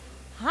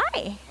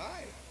Hi.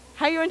 Hi.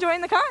 How are you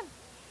enjoying the con?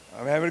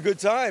 I'm having a good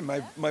time.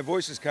 My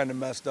voice is kind of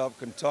messed up,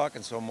 couldn't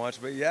talking so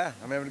much, but yeah,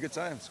 I'm having a good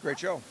time. It's a great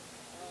show.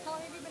 How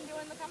long have you been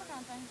doing the Comic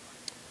Con thing?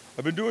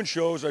 I've been doing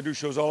shows. I do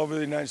shows all over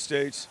the United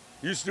States.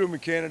 Used to do them in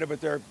Canada, but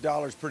their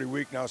dollar's pretty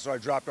weak now, so I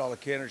dropped all the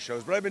Canada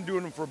shows. But I've been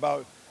doing them for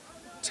about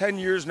 10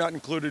 years, not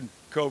included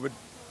COVID. Okay.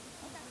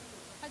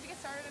 How'd you get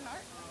started in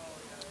art?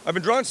 I've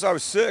been drawing since I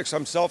was 6.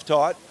 I'm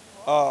self-taught.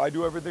 I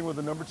do everything with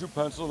the #2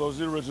 pencil.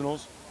 Those are the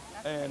originals.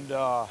 And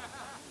a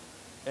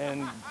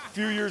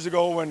few years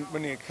ago, when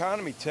the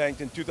economy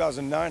tanked in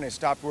 2009, I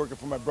stopped working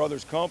for my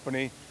brother's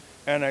company,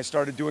 and I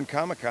started doing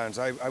Comic Cons.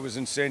 I was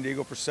in San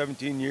Diego for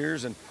 17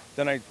 years, and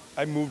then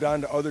I moved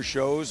on to other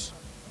shows.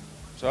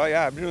 So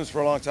yeah, I've been doing this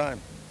for a long time.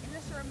 Is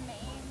this your main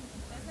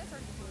business, or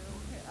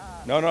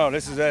do you? No,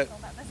 this is it.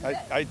 This is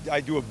it.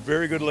 I do a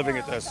very good living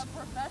at this. Like a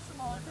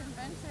professional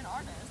convention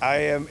artist. I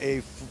am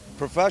a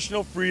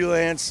professional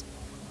freelance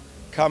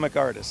comic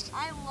artist.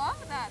 I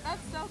love that.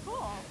 That's so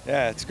cool.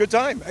 Yeah, it's a good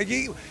time.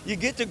 You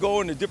get to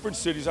go into different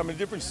cities. I'm in a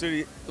different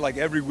city like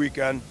every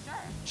weekend. Sure.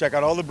 Check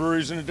out all the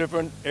breweries in the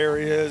different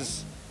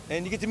areas,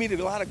 and you get to meet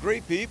a lot of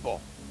great people.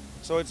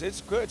 So it's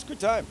good. It's a good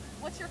time.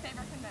 What's your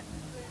favorite convention?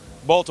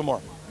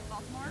 Baltimore.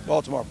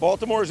 Baltimore.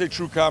 Baltimore is a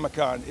true Comic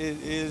Con. It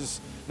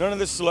is none of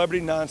this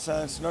celebrity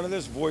nonsense, none of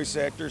this voice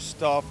actor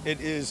stuff. It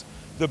is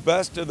the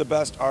best of the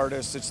best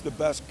artists. It's the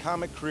best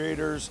comic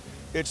creators.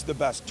 It's the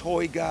best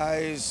toy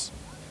guys.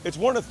 It's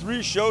one of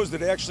 3 shows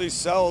that actually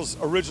sells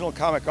original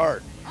comic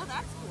art. Oh,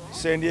 that's cool.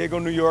 San Diego,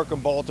 New York,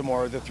 and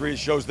Baltimore are the 3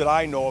 shows that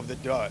I know of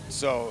that do it.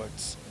 So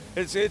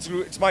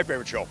it's my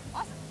favorite show.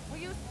 Awesome. Well,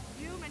 you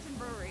mentioned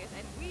breweries,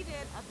 and we did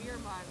a beer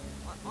month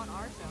on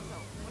our show. So,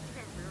 what's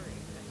your favorite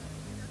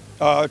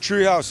brewery?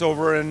 Treehouse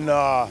over in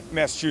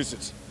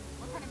Massachusetts.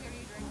 What kind of beer do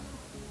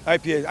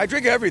you drink? IPA. I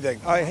drink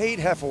everything. I hate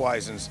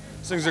Hefeweizens.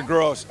 These things are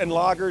gross. And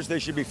lagers, they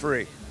should be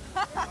free.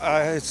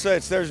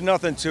 There's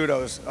nothing to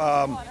those.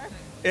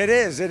 It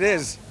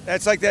is.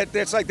 That's like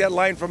that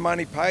line from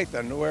Monty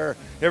Python. Where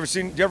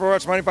you ever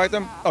watch Monty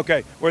Python?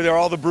 Okay, where they're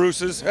all the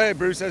Bruces. Hey,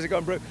 Bruce, how's it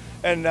going, Bruce?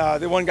 And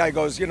the one guy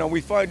goes, we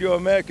find your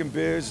American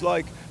beers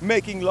like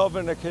making love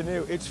in a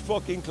canoe. It's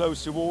fucking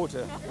close to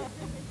water.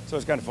 So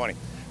it's kind of funny.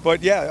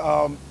 But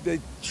yeah,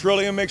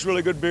 Trillium makes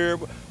really good beer.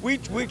 We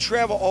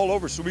travel all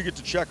over, so we get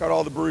to check out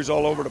all the breweries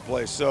all over the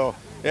place. So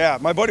yeah,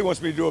 my buddy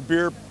wants me to do a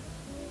beer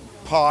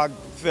pod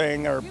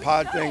thing. If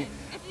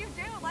you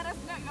do, let us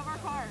know. You have our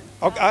card.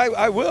 Okay,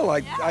 I will.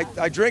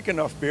 I drink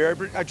enough beer.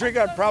 I drink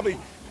probably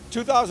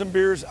 2,000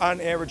 beers on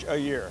average a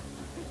year.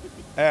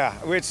 Yeah,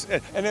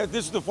 and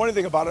this is the funny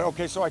thing about it.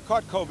 Okay, so I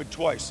caught COVID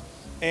twice,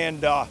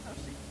 and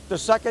the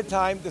second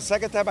time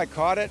I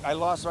caught it, I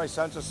lost my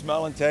sense of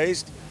smell and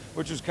taste,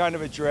 which was kind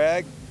of a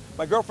drag.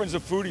 My girlfriend's a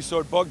foodie, so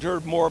it bugged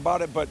her more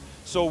about it. But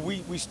so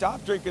we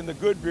stopped drinking the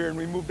good beer and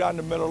we moved on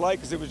to Miller Lite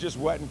because it was just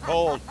wet and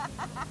cold.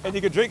 And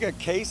you could drink a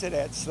case of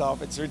that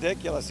stuff. It's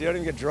ridiculous. You don't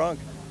even get drunk.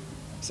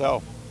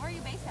 So. Where are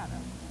you based out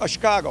of?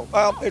 Chicago.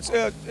 Well, it's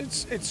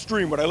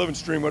Streamwood. I live in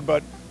Streamwood,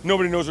 but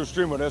nobody knows where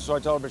Streamwood is, so I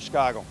tell them it's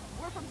Chicago.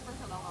 We're from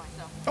Springfield,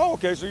 Illinois, so. Oh,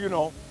 okay. So you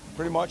know,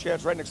 pretty much. Yeah,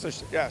 it's right next to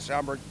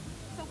Schaumburg.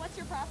 So what's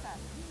your process,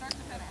 start to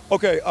finish?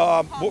 Okay.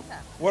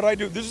 What I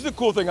do. This is the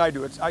cool thing I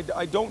do.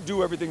 I don't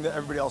do everything that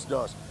everybody else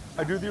does.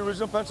 I do the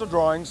original pencil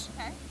drawings,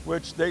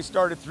 which they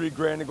start at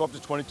 $3,000 and go up to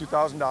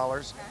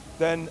 $22,000.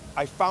 Then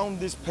I found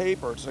this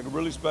paper. It's like a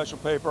really special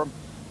paper,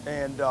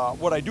 and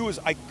what I do is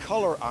I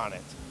color on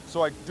it.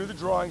 So I do the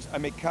drawings, I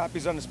make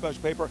copies on the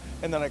special paper,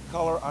 and then I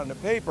color on the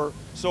paper.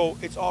 So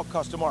it's all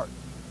custom art.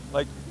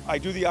 Like I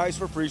do the eyes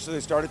for free, so they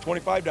start at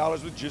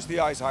 $25 with just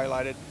the eyes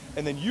highlighted,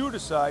 and then you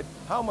decide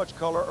how much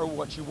color or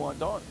what you want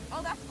done.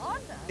 Oh, that's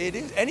awesome. It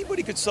is.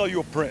 Anybody could sell you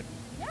a print.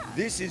 Yeah.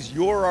 This is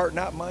your art,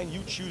 not mine.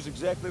 You choose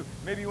exactly.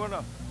 Maybe you want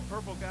a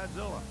purple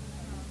Godzilla.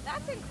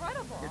 That's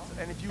incredible.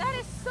 That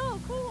is so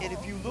cool. And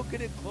if you look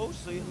at it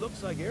closely, it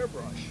looks like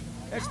airbrush.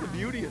 That's the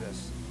beauty of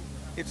this.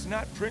 It's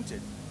not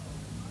printed.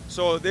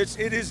 So it's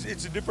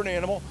a different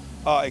animal.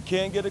 It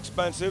can get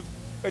expensive.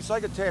 It's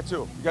like a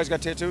tattoo. You guys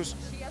got tattoos?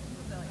 She has a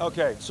pavilion.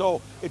 Okay,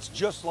 so it's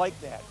just like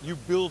that. You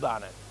build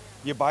on it.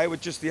 You buy it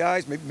with just the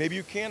eyes. Maybe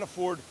you can't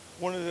afford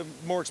one of the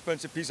more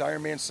expensive pieces.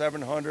 Iron Man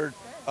 700,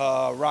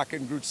 Rocket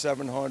and Groot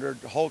 700,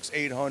 Hulk's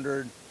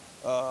 800.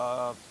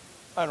 I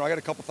don't know. I got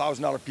a couple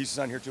 $1,000 pieces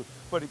on here too.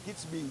 But it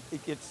gets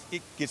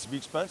to be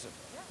expensive.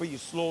 But you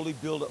slowly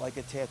build it like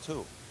a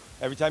tattoo.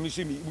 Every time you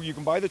see me, you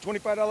can buy the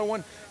 $25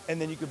 one, and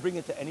then you can bring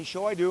it to any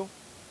show I do.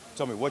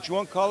 Tell me what you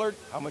want colored,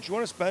 how much you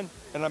want to spend,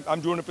 and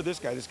I'm doing it for this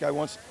guy. This guy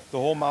wants the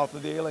whole mouth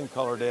of the alien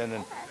colored in,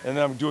 and then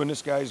I'm doing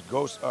this guy's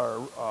Ghost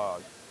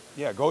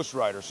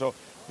Rider. So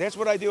that's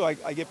what I do.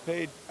 I get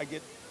paid.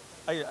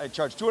 I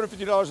charge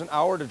 $250 an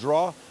hour to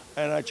draw,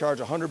 and I charge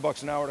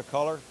 $100 an hour to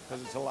color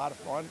because it's a lot of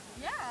fun.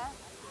 Yeah.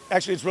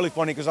 Actually, it's really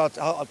funny because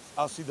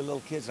I'll see the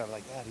little kids and I'm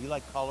like, "Yeah, do you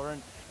like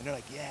coloring?" And they're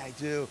like, "Yeah, I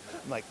do."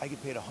 I'm like, "I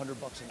get paid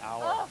 $100 an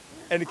hour." Oh,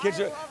 and the kids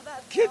I are love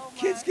that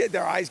kids so get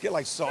their eyes get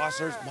like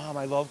saucers. Sure. Mom,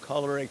 I love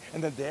coloring.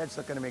 And then Dad's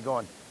looking at me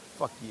going,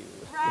 "Fuck you."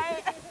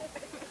 Right.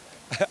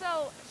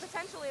 So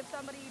potentially, if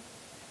somebody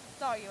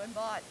saw you and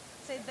bought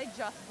say they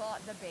just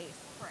bought the base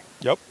print.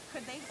 Yep.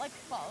 Could they like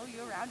follow you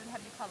around and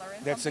have you color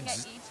in That's something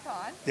at each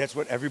con? That's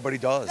what everybody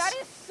does. That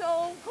is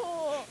so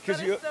cool. That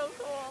is so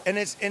cool. And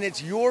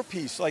it's your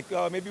piece. Like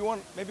maybe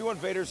one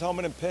Vader's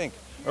helmet in pink,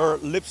 or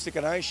lipstick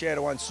and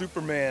eyeshadow on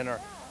Superman, or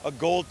a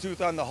gold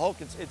tooth on the Hulk.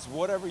 It's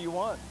whatever you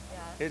want.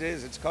 Yeah. It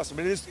is. It's custom.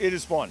 It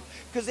is fun.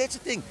 Because that's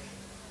the thing.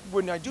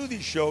 When I do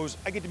these shows,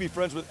 I get to be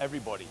friends with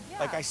everybody. Yeah.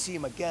 Like I see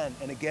them again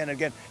and again and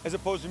again, as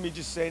opposed to me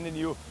just sending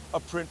you a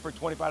print for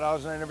 $25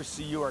 and I never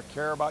see you or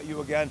care about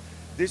you again.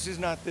 This is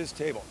not this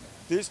table.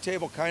 This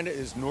table kind of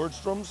is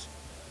Nordstrom's,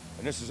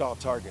 and this is all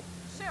Target.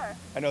 Sure.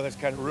 I know that's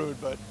kind of rude,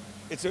 but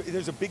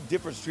there's a big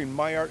difference between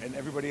my art and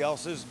everybody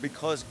else's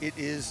because it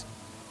is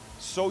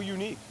so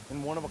unique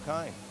and one of a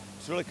kind.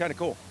 It's really kind of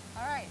cool.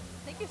 All right.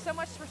 Thank you so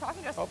much for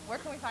talking to us. Oh. Where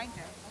can we find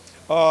you?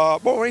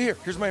 Well, right here.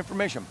 Here's my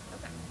information.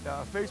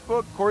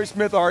 Facebook, Corey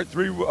Smith Art,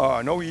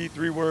 no E,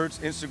 3 words.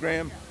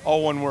 Instagram,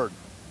 all one word.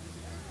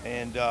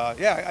 And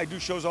yeah, I do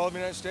shows all over the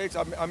United States.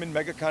 I'm in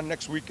MegaCon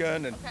next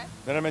weekend, and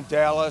then I'm in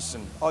Dallas,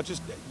 and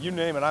just you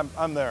name it,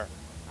 I'm there.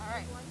 All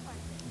right.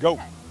 Go.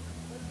 Okay.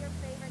 What's your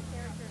favorite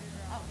character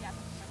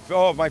to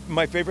draw? Oh,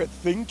 my favorite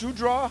thing to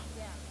draw?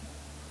 Yeah.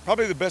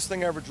 Probably the best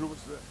thing I ever drew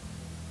was this.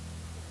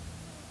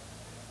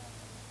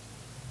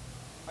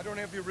 I don't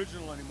have the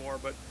original anymore,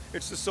 but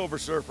it's the Silver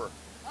Surfer.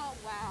 Oh,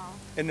 wow.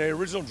 And the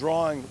original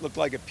drawing looked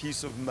like a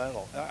piece of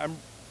metal. I'm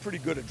pretty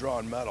good at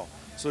drawing metal.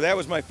 So that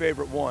was my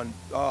favorite one.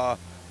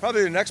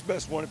 Probably the next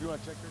best one, if you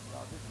want to check this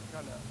out.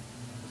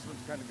 This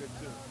one's kind of good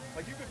too.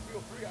 Like you could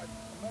feel free. I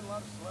met a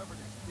lot of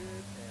celebrities, Kid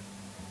and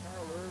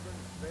Carl Urban,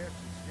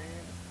 Sebastian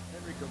Stan,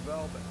 Henry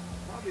Cavill, but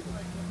probably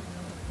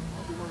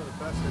one of the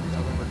best that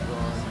I've ever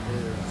drawn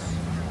is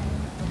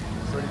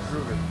Freddy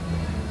Krueger.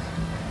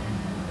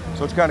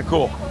 So it's kind of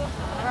cool.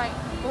 All right.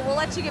 Well, we'll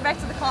let you get back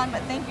to the con,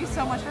 but thank you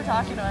so much for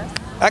talking to us.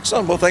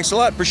 Excellent. Well, thanks a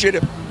lot. Appreciate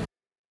it.